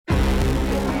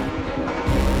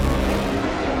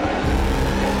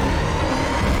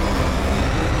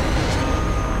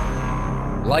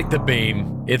Like the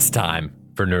beam, it's time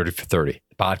for Nerdy for 30,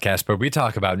 the podcast where we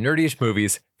talk about nerdy-ish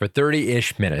movies for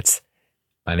 30-ish minutes.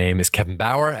 My name is Kevin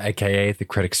Bauer, aka the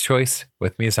Critic's Choice.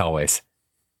 With me as always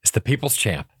is the People's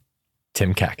Champ,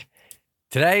 Tim Keck.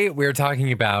 Today we're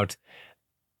talking about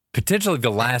potentially the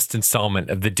last installment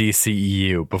of the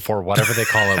DCEU before whatever they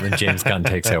call it when James Gunn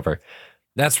takes over.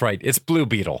 That's right, it's Blue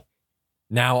Beetle.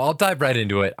 Now, I'll dive right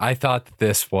into it. I thought that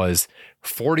this was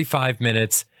 45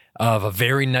 minutes of a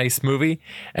very nice movie,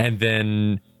 and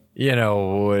then,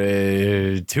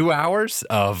 2 hours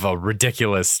of a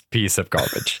ridiculous piece of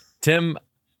garbage. Tim,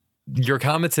 your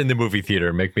comments in the movie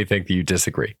theater make me think that you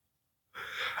disagree.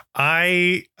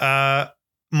 My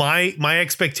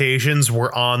expectations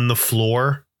were on the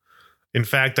floor. In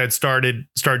fact, I'd start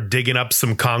digging up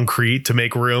some concrete to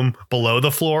make room below the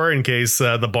floor in case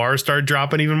the bars started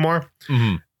dropping even more.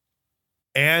 Mm-hmm.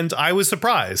 And I was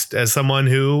surprised, as someone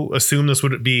who assumed this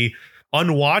would be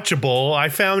unwatchable. I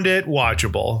found it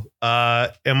watchable.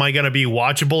 Am I going to be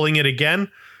watchabling it again?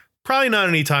 Probably not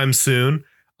anytime soon.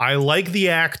 I like the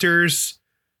actors.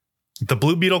 The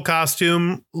Blue Beetle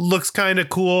costume looks kind of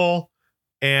cool.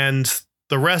 And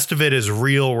the rest of it is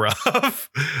real rough.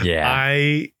 Yeah.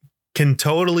 I can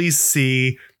totally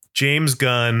see James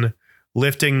Gunn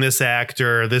lifting this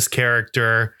actor, this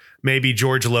character, maybe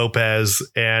George Lopez,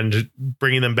 and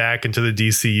bringing them back into the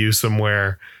DCU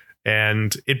somewhere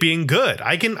and it being good.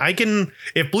 I can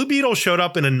if Blue Beetle showed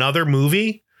up in another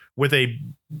movie with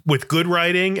good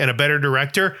writing and a better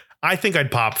director, I think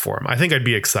I'd pop for him. I think I'd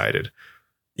be excited.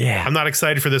 Yeah. I'm not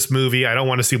excited for this movie. I don't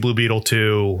want to see Blue Beetle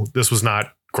 2. This was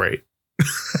not great.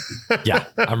 Yeah,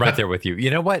 I'm right there with you. You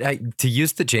know what? To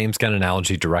use the James Gunn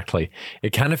analogy directly,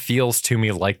 it kind of feels to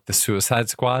me like the Suicide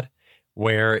Squad,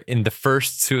 where in the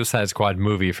first Suicide Squad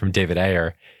movie from David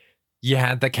Ayer, you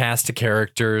had the cast of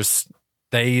characters.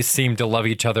 They seemed to love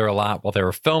each other a lot while they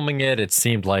were filming it. It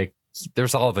seemed like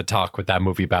there's all the talk with that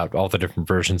movie about all the different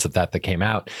versions of that came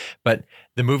out. But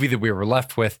the movie that we were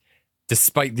left with,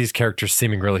 despite these characters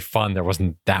seeming really fun, there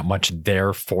wasn't that much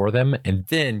there for them. And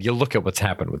then you look at what's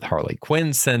happened with Harley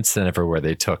Quinn since, and everywhere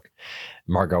they took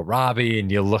Margot Robbie,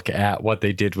 and you look at what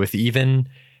they did with even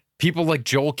people like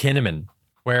Joel Kinnaman,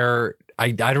 where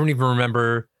I don't even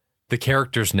remember the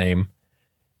character's name.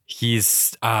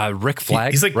 He's Rick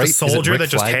Flag. He's like right? the soldier that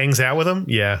just Flag? hangs out with him.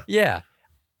 Yeah. Yeah.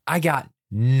 I got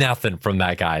nothing from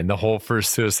that guy in the whole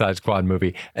first Suicide Squad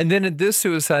movie. And then in this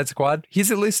Suicide Squad, he's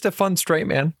at least a fun straight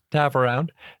man to have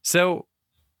around. So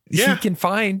yeah, he can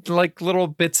find like little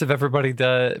bits of everybody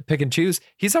to pick and choose.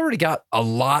 He's already got a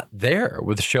lot there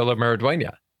with Shola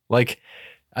Mariduena. Like,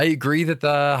 I agree that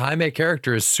the Jaime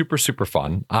character is super, super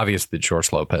fun. Obviously, the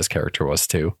George Lopez character was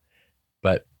too.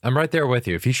 But I'm right there with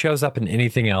you. If he shows up in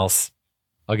anything else,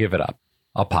 I'll give it up.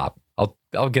 I'll pop.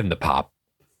 I'll give him the pop.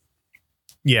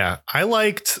 Yeah, I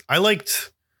think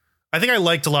I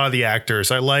liked a lot of the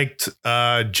actors. I liked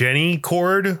Jenny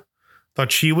Cord.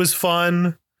 Thought she was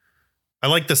fun. I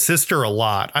liked the sister a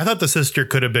lot. I thought the sister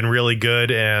could have been really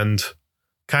good, and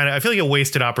I feel like a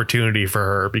wasted opportunity for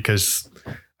her because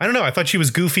I don't know. I thought she was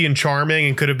goofy and charming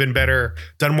and could have been better,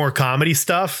 done more comedy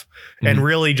stuff, and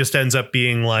really just ends up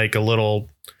being like a little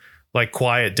like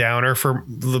quiet downer for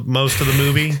most of the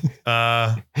movie.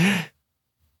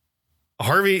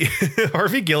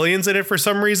 Harvey Gillian's in it for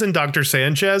some reason. Dr.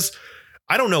 Sanchez.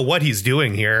 I don't know what he's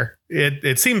doing here.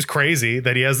 It seems crazy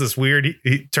that he has this weird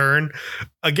turn.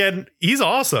 Again, he's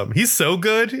awesome. He's so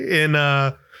good in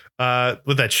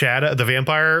with that Shadow, the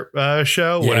vampire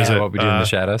show. What is it? What We Do in the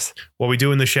Shadows. What We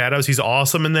Do in the Shadows. He's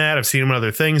awesome in that. I've seen him in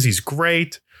other things. He's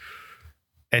great.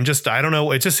 And just, I don't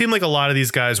know. It just seemed like a lot of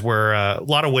these guys were a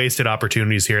lot of wasted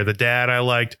opportunities here. The dad I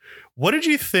liked. What did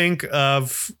you think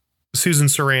of Susan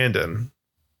Sarandon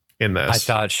in this? I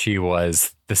thought she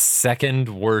was the second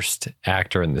worst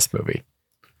actor in this movie.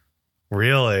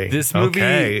 Really? This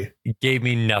movie gave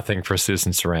me nothing for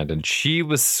Susan Sarandon. She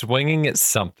was swinging at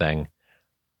something.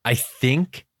 I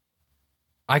think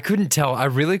I couldn't tell. I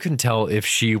really couldn't tell if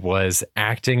she was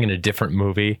acting in a different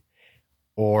movie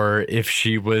or if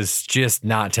she was just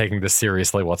not taking this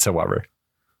seriously whatsoever.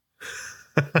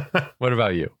 What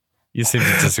about you? You seem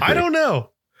to disagree. I don't know.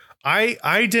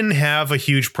 I didn't have a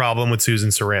huge problem with Susan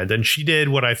Sarandon. She did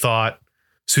what I thought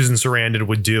Susan Sarandon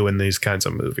would do in these kinds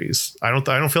of movies. I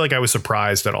don't feel like I was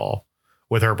surprised at all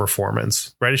with her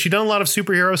performance. Right? Has she done a lot of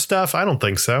superhero stuff? I don't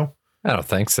think so. I don't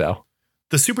think so.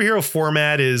 The superhero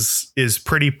format is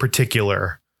pretty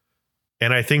particular.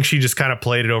 And I think she just kind of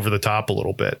played it over the top a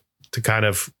little bit to kind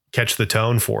of catch the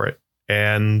tone for it.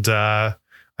 And I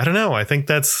don't know. I think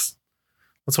that's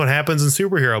That's what happens in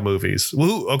superhero movies.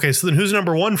 Woo, okay, so then who's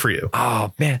number one for you?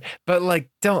 Oh man, but like,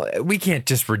 we can't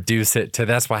just reduce it to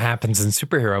that's what happens in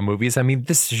superhero movies. I mean,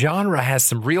 this genre has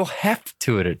some real heft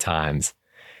to it at times.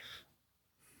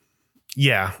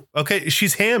 Yeah. Okay.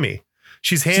 She's hammy.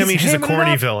 She's a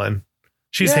corny villain.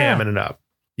 She's hamming it up.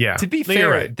 Yeah. To be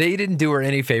fair, they didn't do her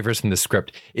any favors in the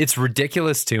script. It's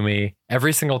ridiculous to me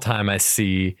every single time I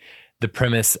see the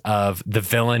premise of the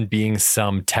villain being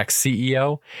some tech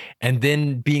CEO and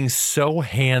then being so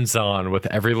hands-on with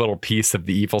every little piece of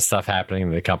the evil stuff happening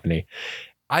in the company.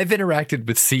 I've interacted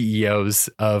with CEOs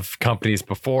of companies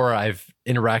before. I've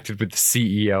interacted with the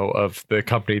CEO of the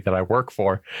company that I work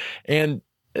for, and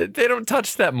they don't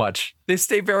touch that much. They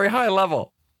stay very high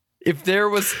level. If there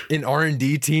was an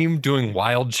R&D team doing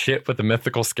wild shit with the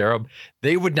mythical scarab,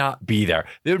 they would not be there.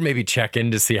 They would maybe check in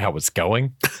to see how it's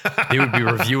going. They would be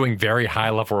reviewing very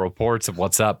high level reports of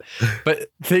what's up.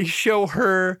 But they show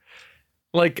her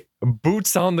like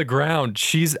boots on the ground.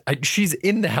 She's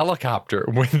in the helicopter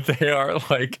when they are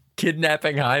like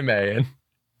kidnapping Jaime and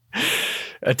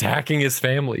attacking his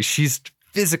family. She's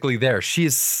physically there. She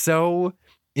is so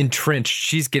entrenched.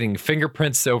 She's getting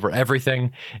fingerprints over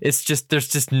everything. It's just, there's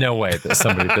just no way that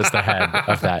somebody does the head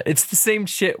of that. It's the same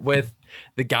shit with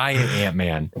the guy in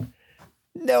Ant-Man.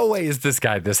 No way is this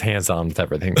guy this hands-on with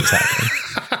everything that's happening.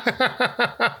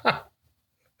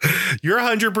 You're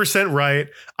 100% right.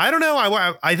 I don't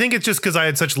know. I think it's just because I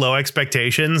had such low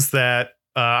expectations that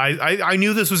I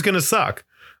knew this was going to suck.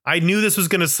 I knew this was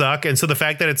going to suck. And so the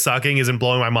fact that it's sucking isn't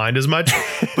blowing my mind as much.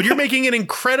 But you're making an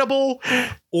incredible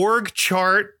org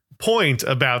chart point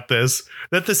about this,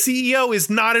 that the CEO is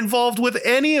not involved with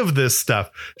any of this stuff.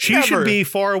 She should be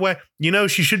far away. You know,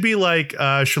 she should be like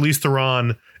Charlize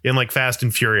Theron in like Fast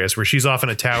and Furious, where she's off in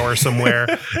a tower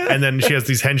somewhere and then she has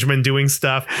these henchmen doing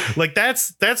stuff. Like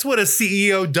that's what a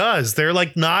CEO does. They're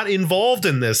like not involved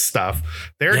in this stuff.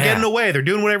 They're getting away. They're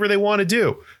doing whatever they want to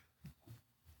do.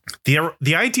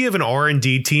 The idea of an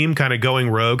R&D team kind of going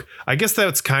rogue, I guess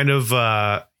that's kind of,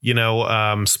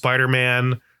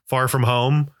 Spider-Man Far From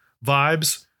Home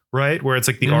vibes, right? Where it's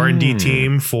like the R&D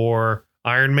team for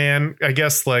Iron Man, I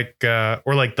guess, like, or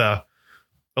like a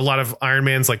lot of Iron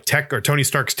Man's like tech or Tony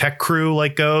Stark's tech crew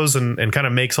like goes and kind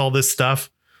of makes all this stuff.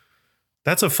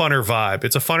 That's a funner vibe.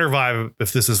 It's a funner vibe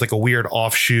if this is like a weird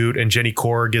offshoot and Jenny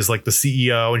Korg is like the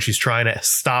CEO and she's trying to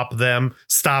stop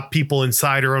people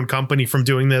inside her own company from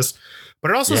doing this. But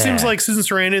it also seems like Susan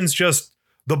Sarandon's just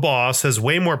the boss, has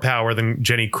way more power than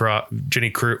Jenny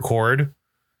Korg.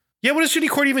 Yeah, what does Jenny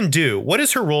Korg even do? What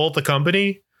is her role at the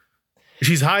company?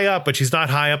 She's high up, but she's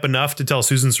not high up enough to tell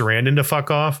Susan Sarandon to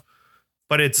fuck off.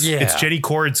 But it's Jenny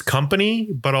Korg's company,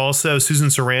 but also Susan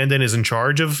Sarandon is in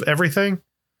charge of everything.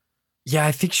 Yeah,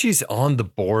 I think she's on the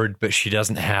board, but she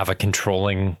doesn't have a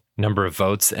controlling number of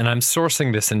votes. And I'm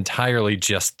sourcing this entirely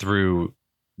just through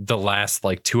the last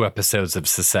like 2 episodes of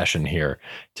Succession here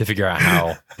to figure out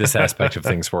how this aspect of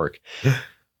things work.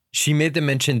 She made the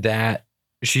mention that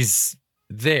she's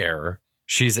there,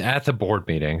 she's at the board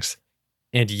meetings,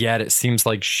 and yet it seems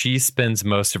like she spends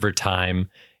most of her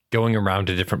time going around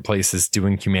to different places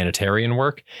doing humanitarian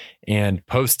work and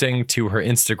posting to her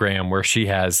Instagram where she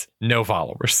has no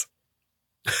followers.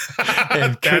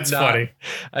 And that's funny.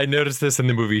 I noticed this in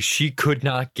the movie. She could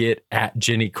not get at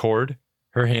Jenny Cord.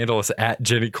 Her handle is at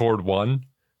Jenny Cord1.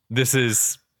 This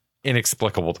is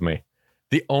inexplicable to me.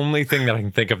 The only thing that I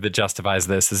can think of that justifies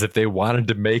this is if they wanted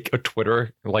to make a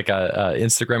Twitter, like a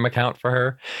Instagram account for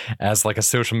her as like a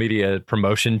social media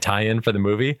promotion tie-in for the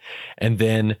movie. And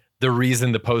then the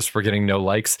reason the posts were getting no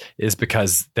likes is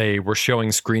because they were showing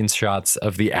screenshots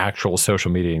of the actual social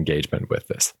media engagement with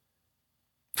this.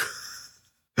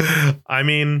 I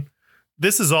mean,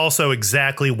 this is also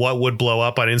exactly what would blow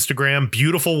up on Instagram.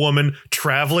 Beautiful woman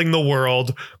traveling the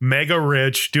world, mega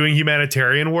rich, doing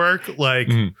humanitarian work. Like,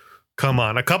 come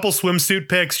on, a couple swimsuit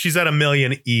pics. She's at 1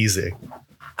 million easy.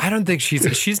 I don't think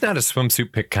she's not a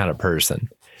swimsuit pic kind of person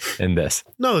in this.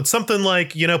 No, it's something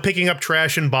like, picking up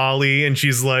trash in Bali and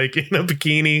she's like in a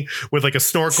bikini with like a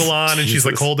snorkel on and she's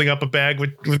like holding up a bag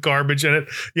with garbage in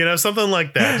it, something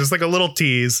like that. Just like a little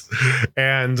tease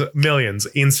and millions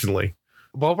instantly.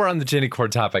 While we're on the Jenny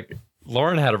Cord topic,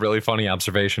 Lauren had a really funny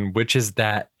observation, which is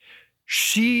that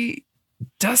she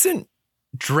doesn't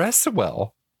dress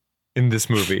well in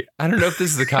this movie. I don't know if this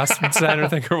is the costume designer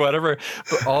thing or whatever,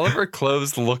 but all of her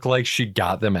clothes look like she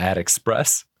got them at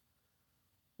Express.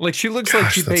 Like she looks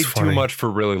like she paid too much for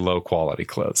really low quality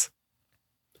clothes.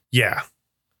 Yeah.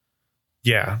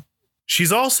 Yeah.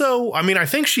 She's also, I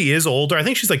think she is older. I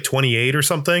think she's like 28 or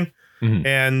something. Mm-hmm.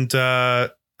 And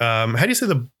how do you say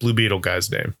the Blue Beetle guy's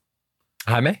name?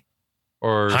 Jaime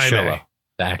or Jaime. Sholo?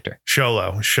 the actor.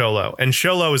 Sholo. And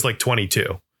Sholo is like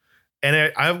 22.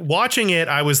 And I watching it,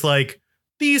 I was like,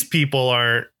 these people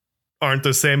aren't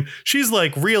the same. She's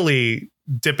like really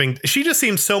dipping. She just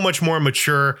seems so much more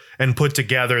mature and put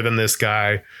together than this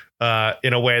guy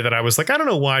in a way that I was like, I don't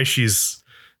know why she's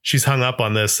hung up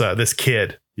on this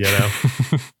kid, you know.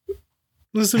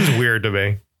 This seems weird to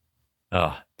me.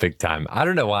 Oh, big time. I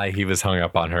don't know why he was hung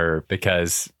up on her,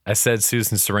 because I said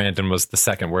Susan Sarandon was the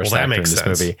second worst actor in this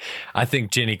movie. I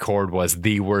think Jenny Cord was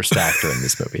the worst actor in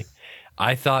this movie.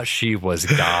 I thought she was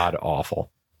god awful.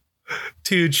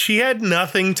 Dude, she had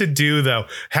nothing to do, though.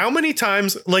 How many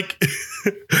times, like,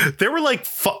 there were like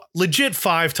legit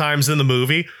 5 times in the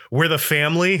movie where the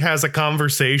family has a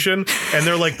conversation and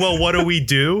they're like, well, what do we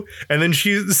do? And then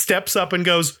she steps up and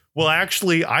goes, well,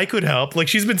 actually, I could help. Like,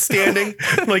 she's been standing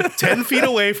like 10 feet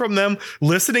away from them,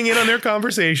 listening in on their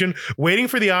conversation, waiting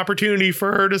for the opportunity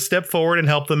for her to step forward and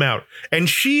help them out. And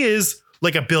she is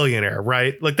like a billionaire,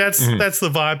 right? Like, that's the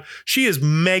vibe. She is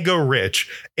mega rich.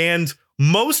 And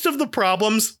most of the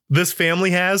problems this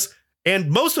family has,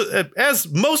 and most of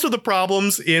the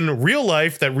problems in real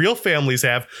life that real families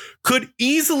have, could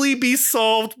easily be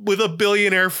solved with a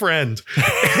billionaire friend.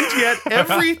 And yet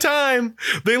every time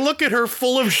they look at her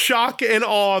full of shock and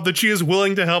awe that she is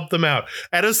willing to help them out.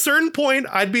 At a certain point,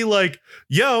 I'd be like,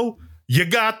 yo, you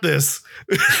got this.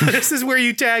 This is where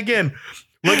you tag in.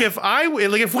 Like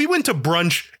if we went to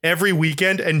brunch every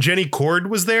weekend and Jenny Cord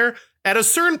was there, at a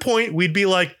certain point, we'd be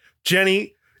like,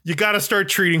 Jenny, you got to start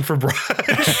treating for brunch.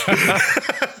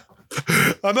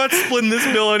 I'm not splitting this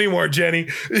bill anymore, Jenny.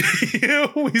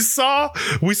 We saw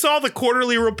the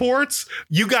quarterly reports.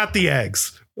 You got the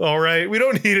eggs. All right. We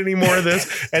don't need any more of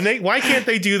this. And why can't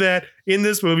they do that in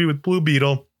this movie with Blue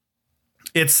Beetle?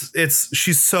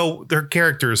 Their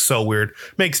character is so weird.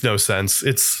 Makes no sense.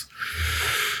 It's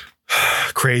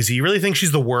crazy. You really think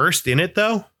she's the worst in it,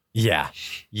 though? Yeah.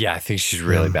 I think she's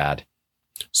really bad.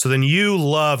 So then you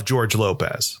love George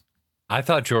Lopez. I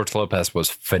thought George Lopez was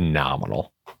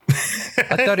phenomenal.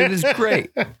 I thought he was great.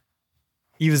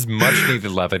 He was much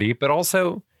needed levity, but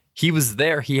also he was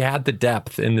there. He had the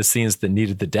depth in the scenes that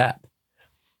needed the depth.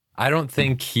 I don't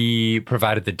think he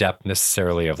provided the depth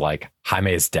necessarily of like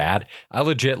Jaime's dad. I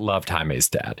legit loved Jaime's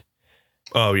dad.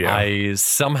 Oh, yeah. I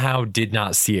somehow did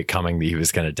not see it coming that he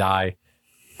was going to die.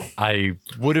 I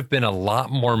would have been a lot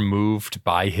more moved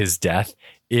by his death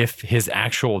if his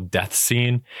actual death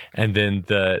scene and then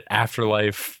the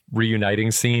afterlife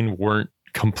reuniting scene weren't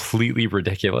completely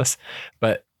ridiculous.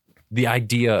 But the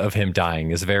idea of him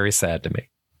dying is very sad to me.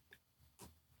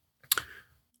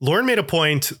 Lauren made a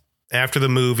point after the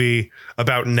movie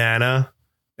about Nana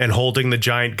and holding the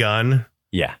giant gun.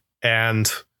 Yeah. And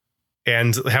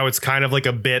how it's kind of like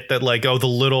a bit that like, oh, the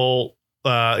little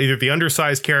either the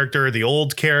undersized character, the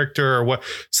old character, or what,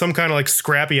 some kind of like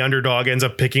scrappy underdog ends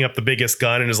up picking up the biggest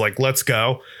gun and is like, let's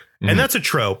go. And that's a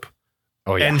trope.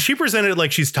 Oh, yeah. And she presented it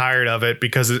like she's tired of it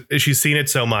because she's seen it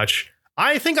so much.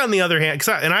 I think on the other hand,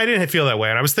 I didn't feel that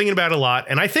way. And I was thinking about it a lot.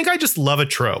 And I think I just love a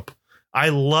trope. I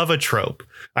love a trope.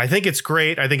 I think it's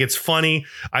great. I think it's funny.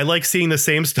 I like seeing the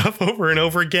same stuff over and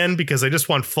over again because I just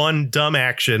want fun, dumb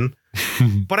action.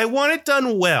 But I want it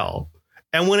done well.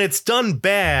 And when it's done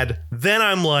bad, then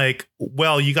I'm like,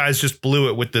 well, you guys just blew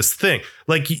it with this thing.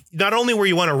 Like, not only were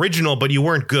you unoriginal, but you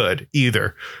weren't good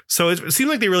either. So it seemed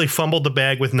like they really fumbled the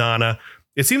bag with Nana.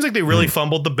 It seems like they really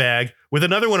fumbled the bag with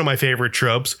another one of my favorite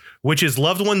tropes, which is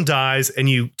loved one dies and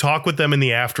you talk with them in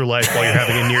the afterlife while you're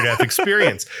having a near-death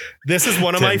experience. This is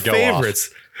one of my favorites.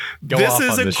 This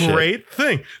is a great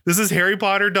thing. This is Harry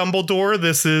Potter, Dumbledore.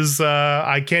 This is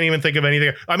I can't even think of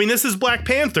anything. I mean, this is Black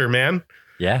Panther, man.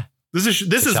 Yeah. This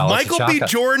is Michael B.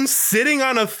 Jordan sitting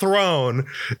on a throne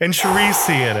and Cherie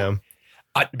seeing him.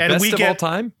 And best of all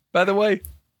time, by the way.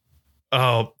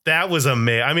 Oh, that was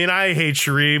amazing. I mean, I hate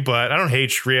Cherie, but I don't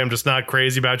hate Cherie. I'm just not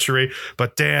crazy about Cherie.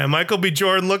 But damn, Michael B.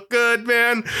 Jordan looked good,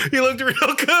 man. He looked real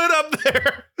good up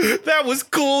there. That was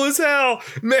cool as hell,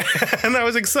 man. I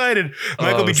was excited.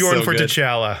 Michael B. Jordan for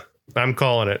T'Challa. I'm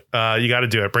calling it. You got to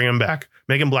do it. Bring him back.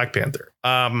 Make him Black Panther.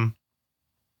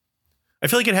 I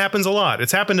feel like it happens a lot.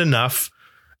 It's happened enough.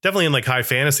 Definitely in like high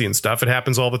fantasy and stuff. It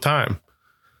happens all the time.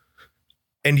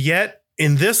 And yet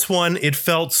in this one, it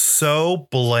felt so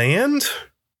bland.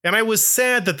 And I was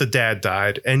sad that the dad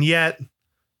died. And yet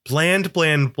bland.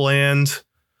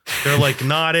 They're like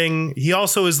nodding. He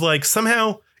also is like,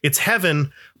 somehow it's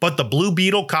heaven, but the Blue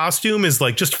Beetle costume is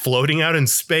like just floating out in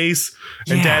space.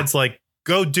 And Dad's like,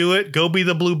 go do it. Go be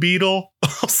the Blue Beetle.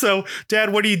 Also,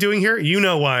 Dad, what are you doing here? You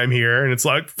know why I'm here. And it's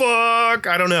like, fuck.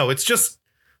 I don't know. It's just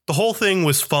the whole thing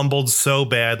was fumbled so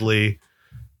badly.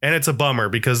 And it's a bummer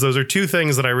because those are two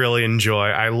things that I really enjoy.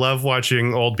 I love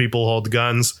watching old people hold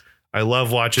guns. I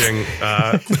love watching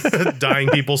dying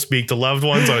people speak to loved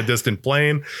ones on a distant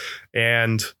plane.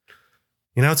 And,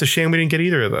 it's a shame we didn't get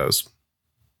either of those.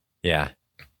 Yeah.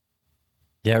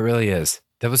 Yeah, it really is.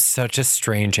 That was such a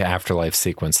strange afterlife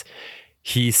sequence.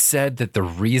 He said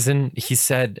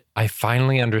that I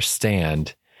finally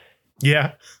understand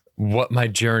what my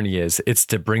journey is. It's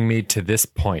to bring me to this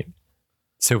point.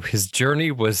 So his journey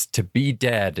was to be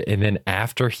dead, and then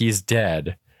after he's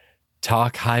dead,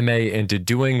 talk Jaime into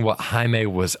doing what Jaime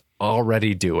was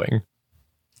already doing.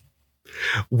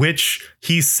 Which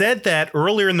he said that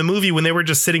earlier in the movie when they were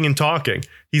just sitting and talking.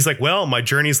 He's like, well, my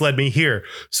journey's led me here.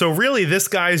 So really, this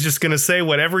guy is just going to say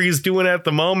whatever he's doing at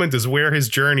the moment is where his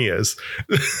journey is.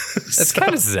 That's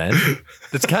kind of zen.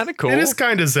 That's kind of cool. It is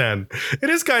kind of zen.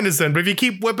 But if you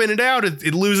keep whipping it out,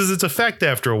 it loses its effect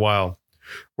after a while.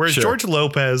 Whereas George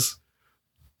Lopez,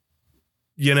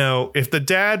 if the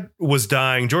dad was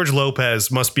dying, George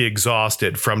Lopez must be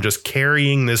exhausted from just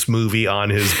carrying this movie on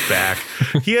his back.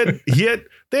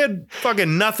 They had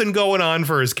fucking nothing going on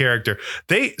for his character.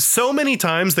 So many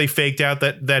times they faked out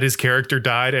that his character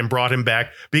died and brought him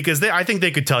back because I think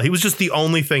they could tell he was just the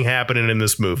only thing happening in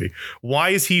this movie. Why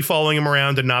is he following him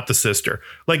around and not the sister?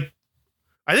 Like,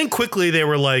 I think quickly they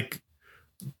were like,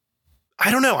 I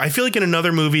don't know. I feel like in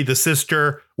another movie, the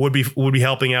sister would be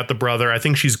helping out the brother. I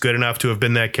think she's good enough to have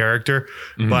been that character.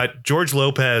 Mm-hmm. But George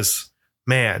Lopez,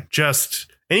 man,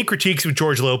 just any critiques of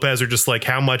George Lopez are just like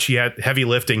how much heavy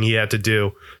lifting he had to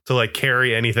do to like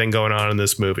carry anything going on in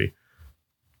this movie.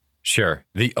 Sure.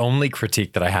 The only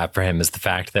critique that I have for him is the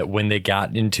fact that when they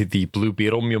got into the Blue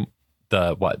Beetle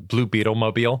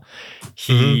mobile,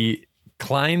 he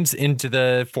climbs into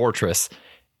the fortress.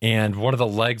 And one of the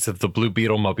legs of the Blue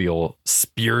Beetle mobile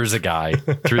spears a guy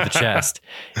through the chest.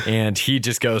 And he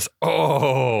just goes,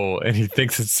 oh, and he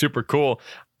thinks it's super cool.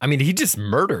 I mean, he just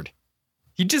murdered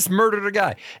a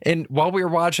guy. And while we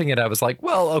were watching it, I was like,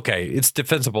 well, okay, it's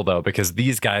defensible, though, because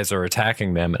these guys are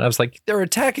attacking them. And I was like, they're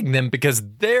attacking them because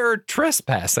they're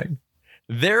trespassing.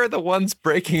 They're the ones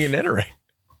breaking and entering.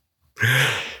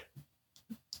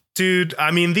 Dude, I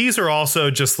mean, these are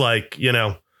also just like,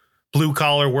 blue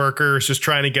collar workers just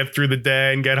trying to get through the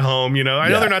day and get home. I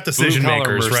know they're not decision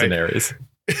makers, right?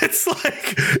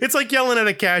 It's like yelling at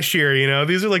a cashier.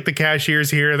 These are like the cashiers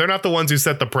here. They're not the ones who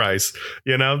set the price.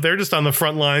 They're just on the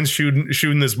front lines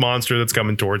shooting this monster that's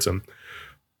coming towards them.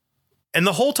 And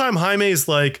the whole time Jaime's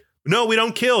like, no, we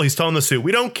don't kill. He's telling the suit,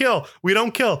 we don't kill. We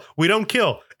don't kill. We don't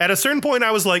kill. At a certain point,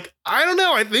 I was like, I don't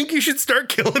know. I think you should start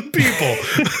killing people.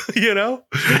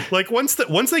 Like once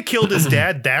they killed his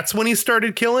dad, that's when he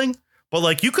started killing. But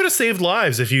like you could have saved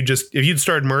lives if you'd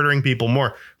started murdering people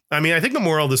more. I mean, I think the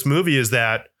moral of this movie is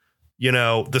that,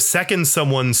 the second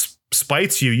someone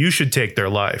spites you, you should take their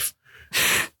life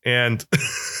and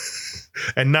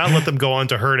not let them go on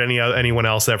to hurt anyone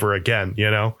else ever again.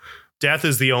 Death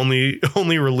is the only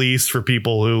release for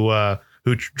people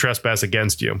who trespass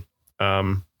against you.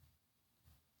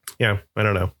 Yeah, I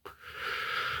don't know.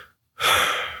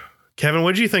 Kevin,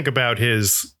 what did you think about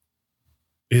his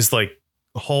like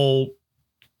whole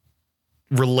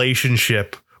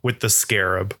relationship with the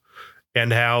scarab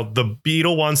and how the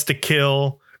beetle wants to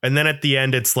kill? And then at the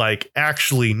end, it's like,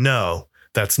 actually, no,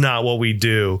 that's not what we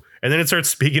do. And then it starts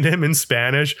speaking to him in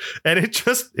Spanish. And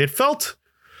it felt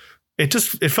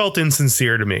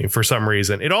insincere to me for some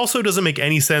reason. It also doesn't make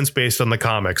any sense based on the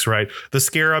comics, right? The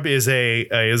scarab is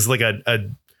like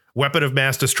a weapon of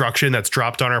mass destruction that's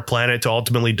dropped on our planet to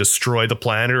ultimately destroy the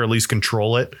planet or at least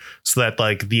control it so that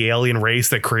like the alien race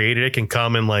that created it can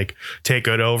come and like take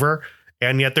it over.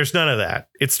 And yet there's none of that.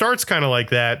 It starts kind of like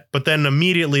that, but then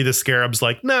immediately the scarab's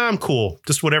like, nah, I'm cool.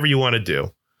 Just whatever you want to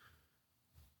do.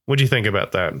 What do you think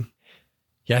about that?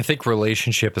 Yeah, I think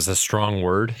relationship is a strong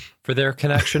word for their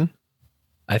connection.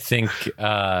 I think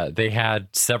they had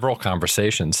several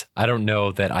conversations. I don't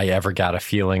know that I ever got a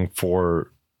feeling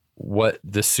for what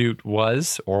the suit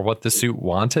was or what the suit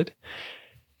wanted.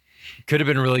 Could have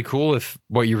been really cool if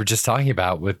what you were just talking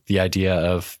about with the idea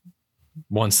of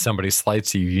once somebody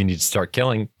slights you, you need to start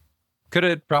killing. Could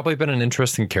have probably been an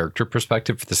interesting character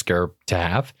perspective for the scarab to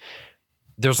have.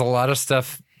 There's a lot of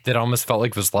stuff that almost felt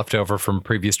like was left over from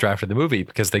previous draft of the movie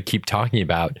because they keep talking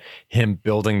about him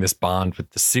building this bond with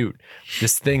the suit.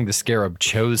 This thing, the scarab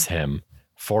chose him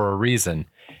for a reason.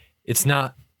 It's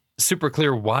not super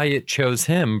clear why it chose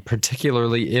him,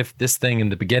 particularly if this thing in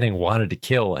the beginning wanted to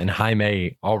kill and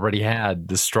Jaime already had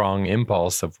the strong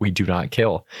impulse of we do not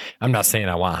kill. I'm not saying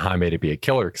I want Jaime to be a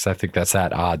killer because I think that's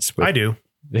at odds with I do.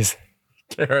 His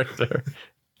character.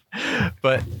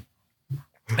 But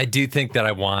I do think that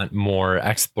I want more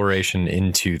exploration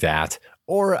into that,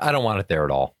 or I don't want it there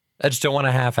at all. I just don't want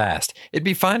to half-assed. It'd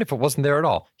be fine if it wasn't there at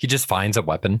all. He just finds a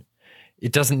weapon.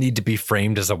 It doesn't need to be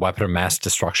framed as a weapon of mass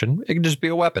destruction. It can just be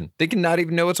a weapon. They can not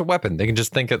even know it's a weapon. They can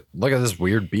just think, look at this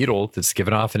weird beetle that's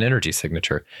giving off an energy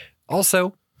signature.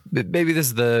 Also, maybe this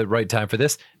is the right time for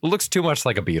this. It looks too much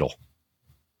like a beetle.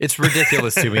 It's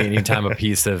ridiculous to me anytime a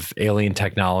piece of alien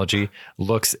technology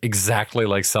looks exactly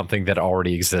like something that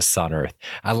already exists on Earth.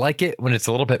 I like it when it's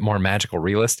a little bit more magical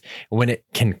realist, when it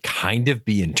can kind of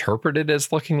be interpreted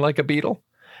as looking like a beetle.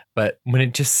 But when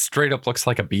it just straight up looks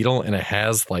like a beetle and it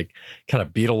has like kind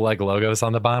of beetle-like logos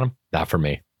on the bottom, not for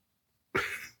me. It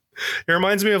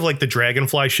reminds me of like the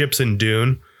dragonfly ships in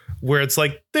Dune, where it's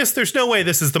like there's no way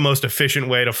this is the most efficient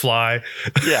way to fly.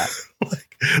 Yeah.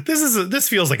 Like this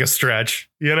feels like a stretch,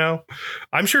 you know?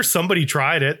 I'm sure somebody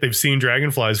tried it. They've seen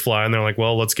dragonflies fly and they're like,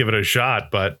 well, let's give it a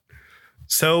shot. But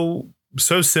so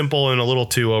simple and a little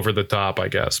too over the top, I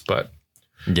guess. But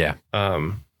yeah.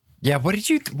 Yeah, what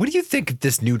do you think of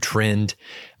this new trend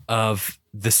of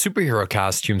the superhero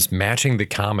costumes matching the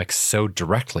comics so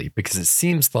directly? Because it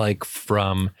seems like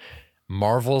from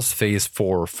Marvel's Phase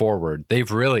 4 forward,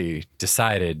 they've really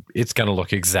decided it's going to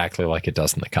look exactly like it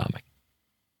does in the comic.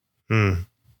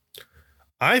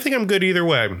 I think I'm good either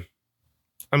way.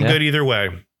 I'm good either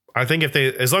way. I think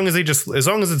as long as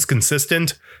it's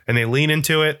consistent and they lean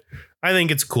into it, I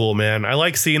think it's cool, man. I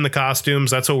like seeing the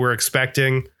costumes. That's what we're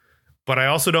expecting. But I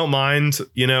also don't mind,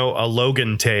 a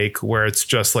Logan take where it's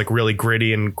just like really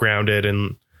gritty and grounded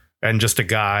and just a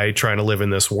guy trying to live in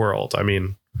this world. I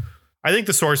mean, I think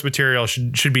the source material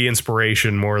should be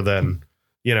inspiration more than,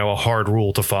 a hard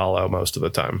rule to follow most of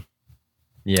the time.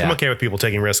 Yeah, I'm okay with people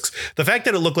taking risks. The fact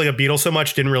that it looked like a beetle so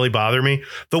much didn't really bother me.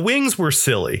 The wings were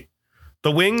silly.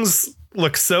 The wings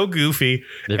look so goofy.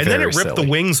 And then it ripped the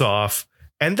wings off.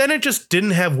 And then it just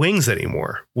didn't have wings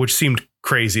anymore, which seemed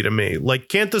crazy to me. Like,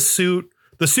 can't the suit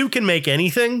can make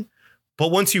anything, but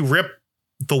once you rip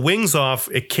the wings off,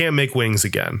 it can't make wings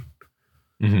again.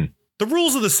 Mm-hmm. The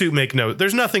rules of the suit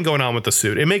there's nothing going on with the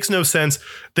suit. It makes no sense.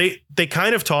 They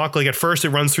kind of talk like at first it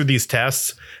runs through these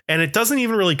tests and it doesn't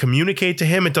even really communicate to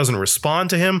him. It doesn't respond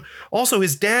to him. Also,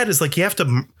 his dad is like, you have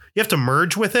to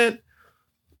merge with it,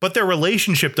 but their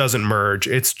relationship doesn't merge.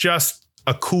 It's just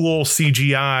a cool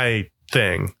CGI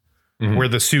thing where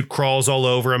the suit crawls all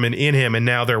over him and in him. And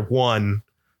now they're one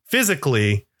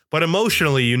physically, but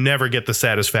emotionally, you never get the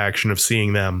satisfaction of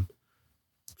seeing them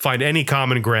find any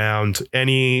common ground,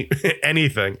 anything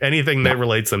that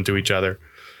relates them to each other.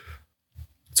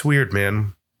 It's weird,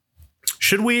 man.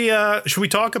 Should we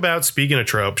talk about, speaking of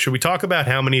trope, should we talk about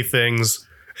how many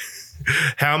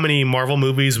Marvel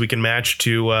movies we can match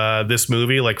to this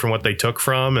movie, like from what they took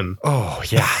from? And oh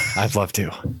yeah, I'd love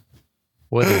to.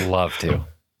 Would love to.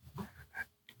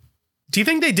 Do you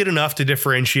think they did enough to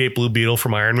differentiate Blue Beetle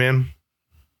from Iron Man?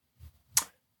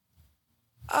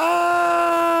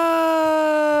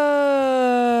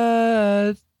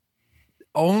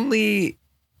 Only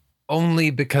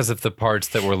because of the parts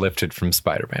that were lifted from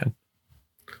Spider-Man.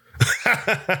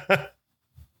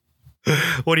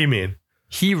 What do you mean?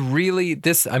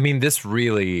 This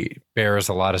really bears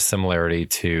a lot of similarity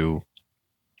to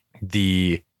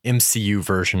the MCU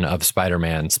version of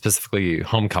Spider-Man, specifically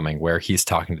Homecoming, where he's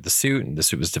talking to the suit, and the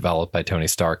suit was developed by Tony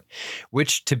Stark,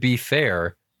 which, to be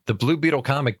fair, the Blue Beetle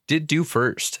comic did do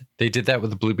first. They did that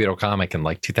with the Blue Beetle comic in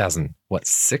like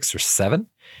 2006 or 7?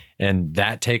 And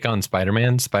that take on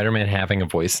Spider-Man having a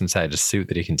voice inside a suit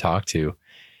that he can talk to.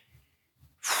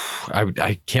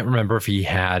 I can't remember if he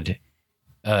had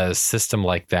a system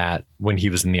like that when he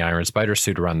was in the Iron Spider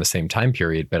suit around the same time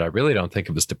period, but I really don't think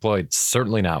it was deployed.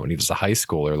 Certainly not when he was a high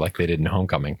schooler like they did in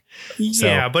Homecoming.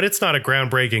 Yeah, but it's not a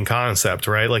groundbreaking concept,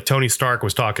 right? Like Tony Stark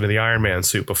was talking to the Iron Man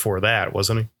suit before that,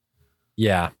 wasn't he?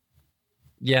 Yeah.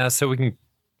 Yeah, so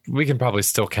we can probably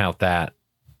still count that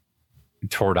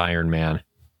toward Iron Man.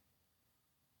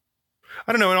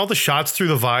 I don't know. And all the shots through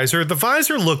the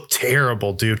visor looked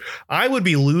terrible, dude. I would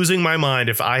be losing my mind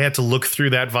if I had to look through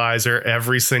that visor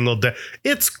every single day.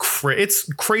 It's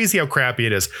crazy how crappy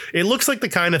it is. It looks like the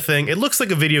kind of thing. It looks like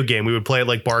a video game we would play at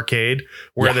like Barcade,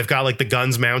 where they've got like the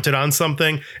guns mounted on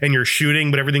something and you're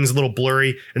shooting, but everything's a little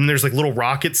blurry. And there's like little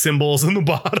rocket symbols in the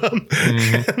bottom,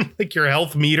 and like your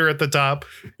health meter at the top.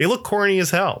 It looked corny as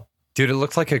hell. Dude, it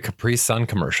looked like a Capri Sun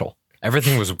commercial.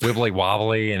 Everything was wibbly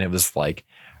wobbly and it was like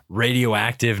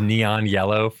radioactive neon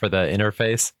yellow for the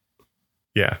interface.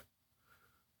 Yeah.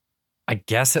 I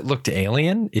guess it looked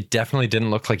alien. It definitely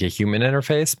didn't look like a human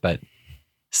interface, but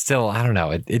still, I don't know.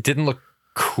 It didn't look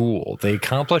cool. They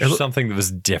accomplished something that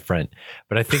was different,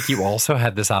 but I think you also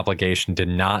had this obligation to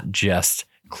not just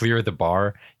clear the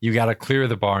bar, you got to clear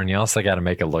the bar and you also got to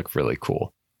make it look really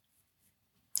cool.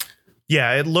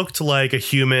 Yeah, it looked like a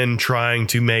human trying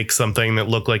to make something that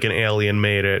looked like an alien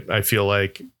made it. I feel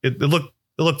like it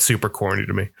looked super corny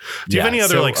to me. Do you have any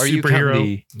other like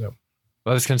superhero? No.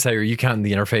 I was going to say, are you counting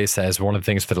the interface as one of the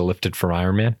things that are lifted from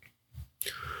Iron Man?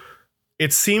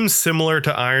 It seems similar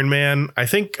to Iron Man. I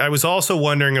think I was also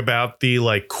wondering about the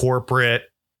like corporate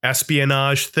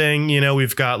espionage thing. You know,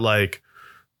 we've got like,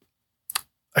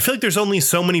 I feel like there's only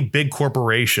so many big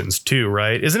corporations too,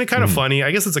 right? Isn't it kind of funny?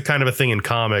 I guess it's a kind of a thing in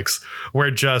comics where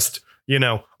just, you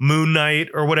know, Moon Knight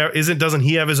or whatever, doesn't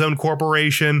he have his own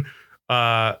corporation?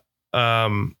 Oh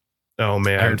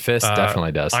man. Iron Fist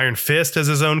definitely does. Iron Fist has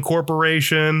his own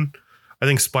corporation. I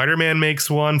think Spider-Man makes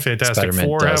one. Fantastic Spider-Man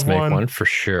Four does have make one for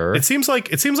sure. It seems like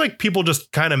people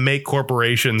just kind of make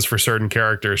corporations for certain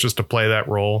characters just to play that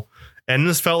role. And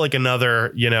this felt like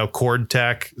another, you know, Cord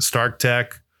Tech, Stark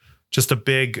Tech, just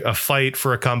a fight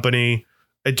for a company.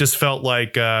 It just felt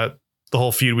like the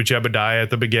whole feud with Jebediah at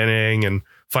the beginning and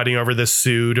fighting over this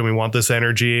suit. And we want this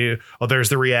energy. Oh, there's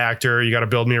the reactor. You got to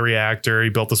build me a reactor. He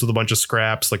built this with a bunch of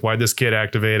scraps. Like, why'd this kid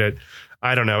activate it?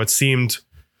 I don't know. It seemed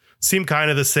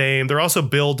kind of the same. They're also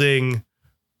building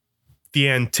the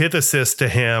antithesis to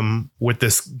him with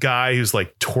this guy who's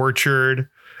like tortured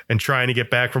and trying to get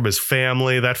back from his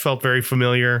family. That felt very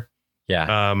familiar.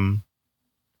 Yeah.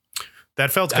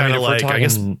 That felt kind of like, I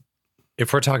guess,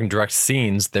 if we're talking direct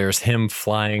scenes, there's him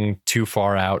flying too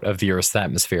far out of the Earth's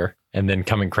atmosphere and then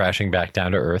coming crashing back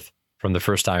down to Earth from the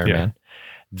first Iron Man.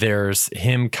 There's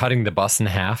him cutting the bus in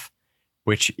half,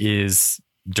 which is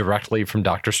directly from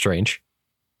Doctor Strange.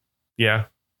 Yeah.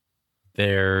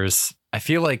 I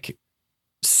feel like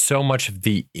so much of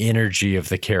the energy of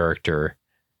the character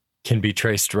can be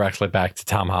traced directly back to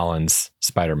Tom Holland's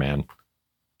Spider-Man.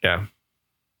 Yeah.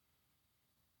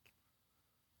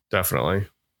 Definitely.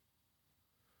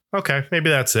 Okay, maybe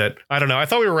that's it. I don't know. I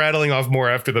thought we were rattling off more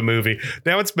after the movie.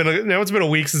 Now it's been a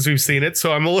week since we've seen it,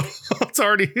 so I'm a little.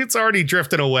 It's already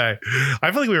drifting away.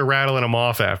 I feel like we were rattling them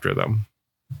off after them.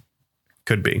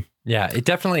 Could be. Yeah, it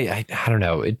definitely. I don't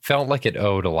know. It felt like it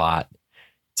owed a lot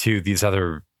to these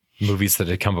other movies that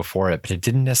had come before it, but it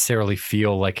didn't necessarily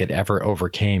feel like it ever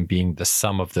overcame being the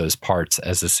sum of those parts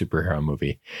as a superhero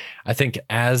movie. I think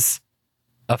as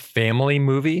a family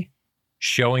movie,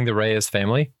 showing the Reyes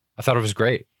family, I thought it was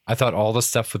great. I thought all the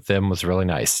stuff with them was really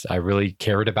nice. I really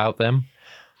cared about them.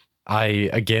 I,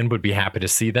 again, would be happy to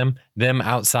see them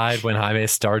outside when Jaime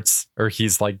starts, or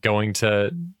he's like going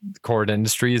to Cord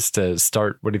Industries to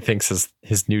start what he thinks is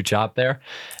his new job there.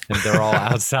 And they're all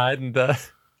outside in the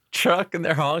truck and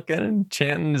they're honking and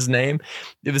chanting his name.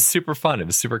 It was super fun. It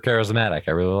was super charismatic.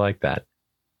 I really like that.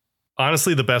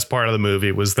 Honestly, the best part of the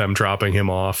movie was them dropping him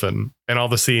off and all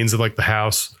the scenes of like the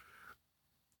house.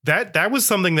 That was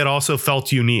something that also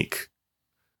felt unique.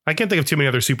 I can't think of too many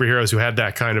other superheroes who had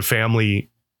that kind of family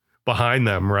behind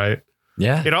them, right?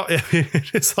 Yeah.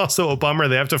 It's also a bummer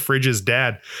they have to fridge his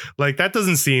dad. Like, that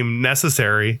doesn't seem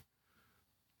necessary.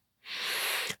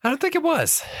 I don't think it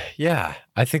was. Yeah.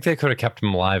 I think they could have kept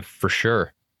him alive for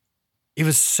sure. It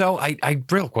was so, I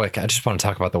real quick, I just want to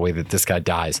talk about the way that this guy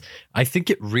dies. I think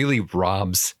it really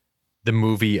robs the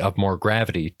movie of more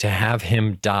gravity to have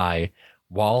him die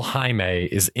while Jaime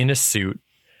is in a suit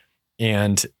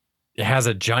and has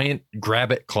a giant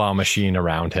grab-it claw machine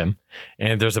around him.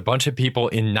 And there's a bunch of people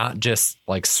in not just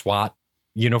like SWAT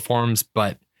uniforms,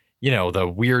 but, you know, the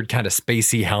weird kind of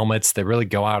spacey helmets that really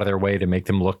go out of their way to make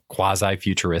them look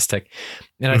quasi-futuristic.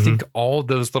 And I think all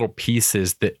those little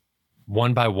pieces that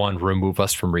one by one remove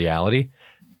us from reality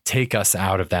take us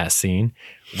out of that scene.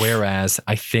 Whereas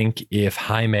I think if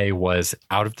Jaime was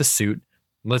out of the suit,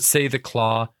 let's say the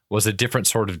claw was a different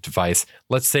sort of device.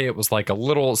 Let's say it was like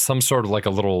some sort of like a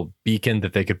little beacon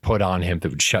that they could put on him that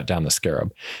would shut down the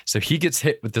scarab. So he gets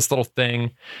hit with this little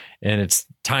thing and it's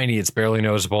tiny, it's barely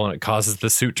noticeable, and it causes the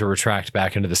suit to retract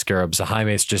back into the scarab. So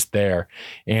Jaime's just there.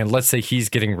 And let's say he's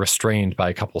getting restrained by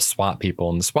a couple SWAT people,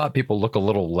 and the SWAT people look a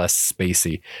little less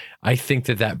spacey. I think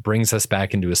that brings us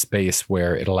back into a space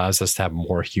where it allows us to have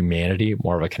more humanity,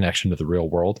 more of a connection to the real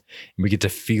world. And we get to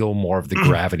feel more of the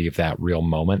gravity of that real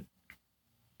moment.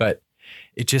 But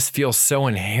it just feels so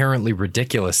inherently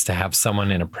ridiculous to have someone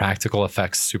in a practical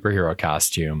effects superhero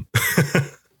costume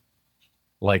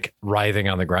like writhing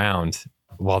on the ground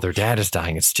while their dad is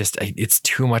dying. It's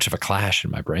too much of a clash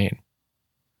in my brain.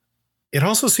 It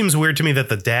also seems weird to me that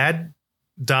the dad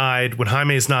died when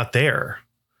Jaime's not there.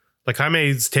 Like,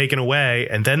 Jaime's taken away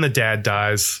and then the dad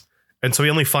dies. And so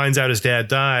he only finds out his dad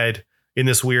died in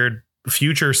this weird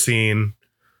future scene.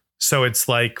 So it's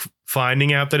like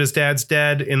finding out that his dad's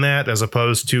dead in that, as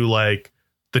opposed to like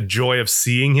the joy of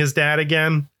seeing his dad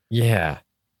again. Yeah.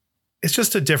 It's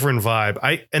just a different vibe.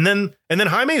 And then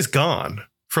Jaime's gone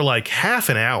for like half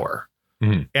an hour,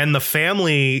 and the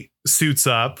family suits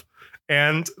up.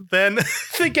 And then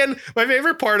again, my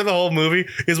favorite part of the whole movie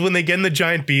is when they get in the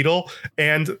giant beetle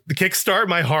and the Kickstart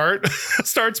My Heart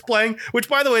starts playing, which,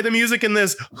 by the way, the music in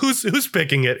this, who's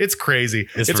picking it? It's crazy.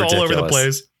 It's all over the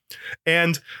place.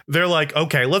 And they're like,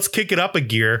 OK, let's kick it up a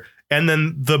gear. And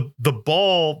then the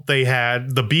ball they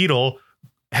had, the beetle,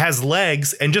 has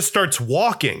legs and just starts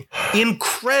walking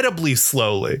incredibly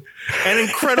slowly. And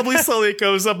incredibly slowly it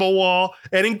goes up a wall,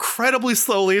 and incredibly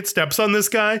slowly it steps on this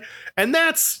guy. And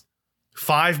that's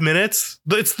 5 minutes.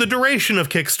 It's the duration of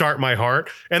Kickstart My Heart.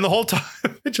 And the whole time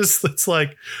it's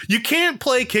like, you can't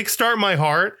play Kickstart My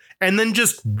Heart and then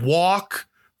just walk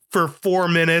for 4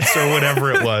 minutes or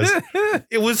whatever it was.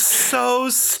 It was so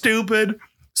stupid.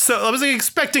 So I was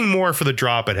expecting more for the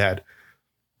drop it had.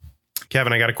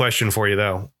 Kevin, I got a question for you,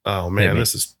 though. Oh, man,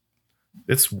 this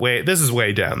is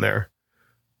way down there.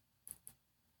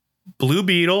 Blue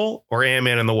Beetle or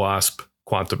Ant-Man and the Wasp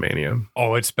Quantumania?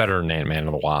 Oh, it's better than Ant-Man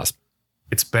and the Wasp.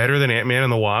 It's better than Ant-Man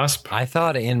and the Wasp? I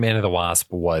thought Ant-Man and the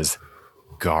Wasp was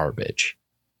garbage.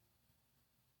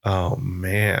 Oh,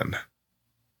 man.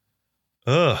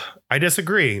 Ugh, I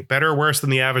disagree. Better or worse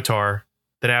than Avatar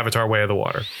Way of the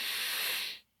Water.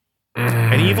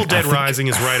 And Evil Dead Rising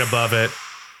is right above it.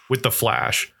 With the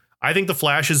Flash. I think the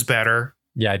Flash is better.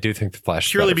 Yeah, I do think the Flash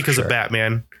is purely better because of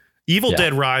Batman. Evil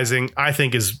Dead Rising, I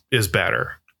think is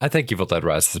better. I think Evil Dead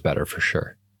Rising is better for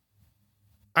sure.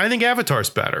 I think Avatar's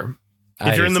better.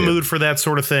 If you're in the mood for that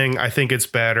sort of thing, I think it's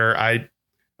better. I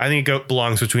think it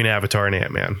belongs between Avatar and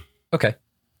Ant-Man. Okay.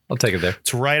 I'll take it there.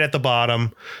 It's right at the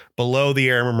bottom, below the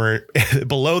air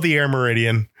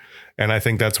meridian, and I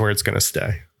think that's where it's going to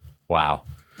stay. Wow.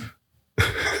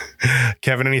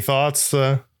 Kevin, any thoughts?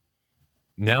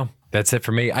 No, that's it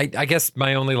for me. I guess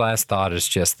my only last thought is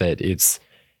just that it's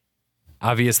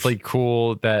obviously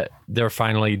cool that they're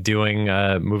finally doing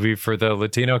a movie for the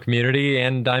Latino community,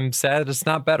 and I'm sad it's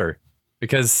not better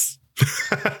because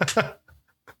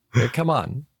come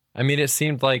on. I mean, it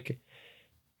seemed like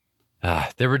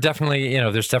there were definitely,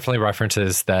 there's definitely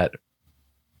references that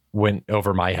went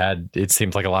over my head. It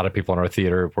seems like a lot of people in our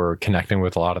theater were connecting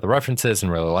with a lot of the references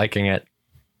and really liking it.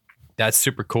 That's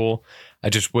super cool. I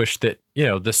just wish that,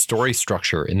 the story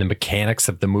structure and the mechanics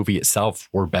of the movie itself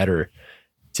were better,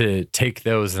 to take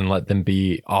those and let them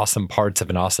be awesome parts of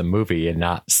an awesome movie and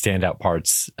not standout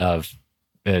parts of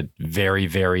a very,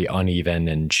 very uneven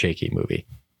and shaky movie.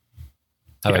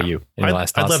 How about you? Any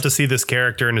last thoughts? I'd love to see this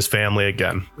character and his family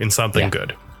again in something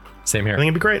good. Same here. I think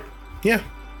it'd be great. Yeah.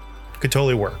 Could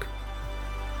totally work.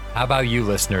 How about you,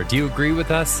 listener? Do you agree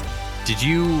with us? Did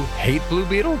you hate Blue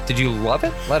Beetle? Did you love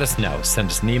it? Let us know. Send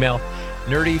us an email,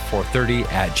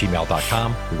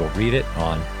 nerdy430@gmail.com. We will read it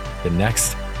on the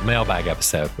next mailbag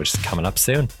episode, which is coming up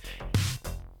soon.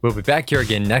 We'll be back here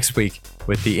again next week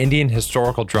with the Indian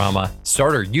historical drama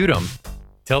Starter Udom.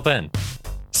 Till then,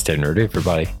 stay nerdy,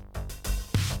 everybody.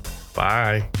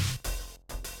 Bye.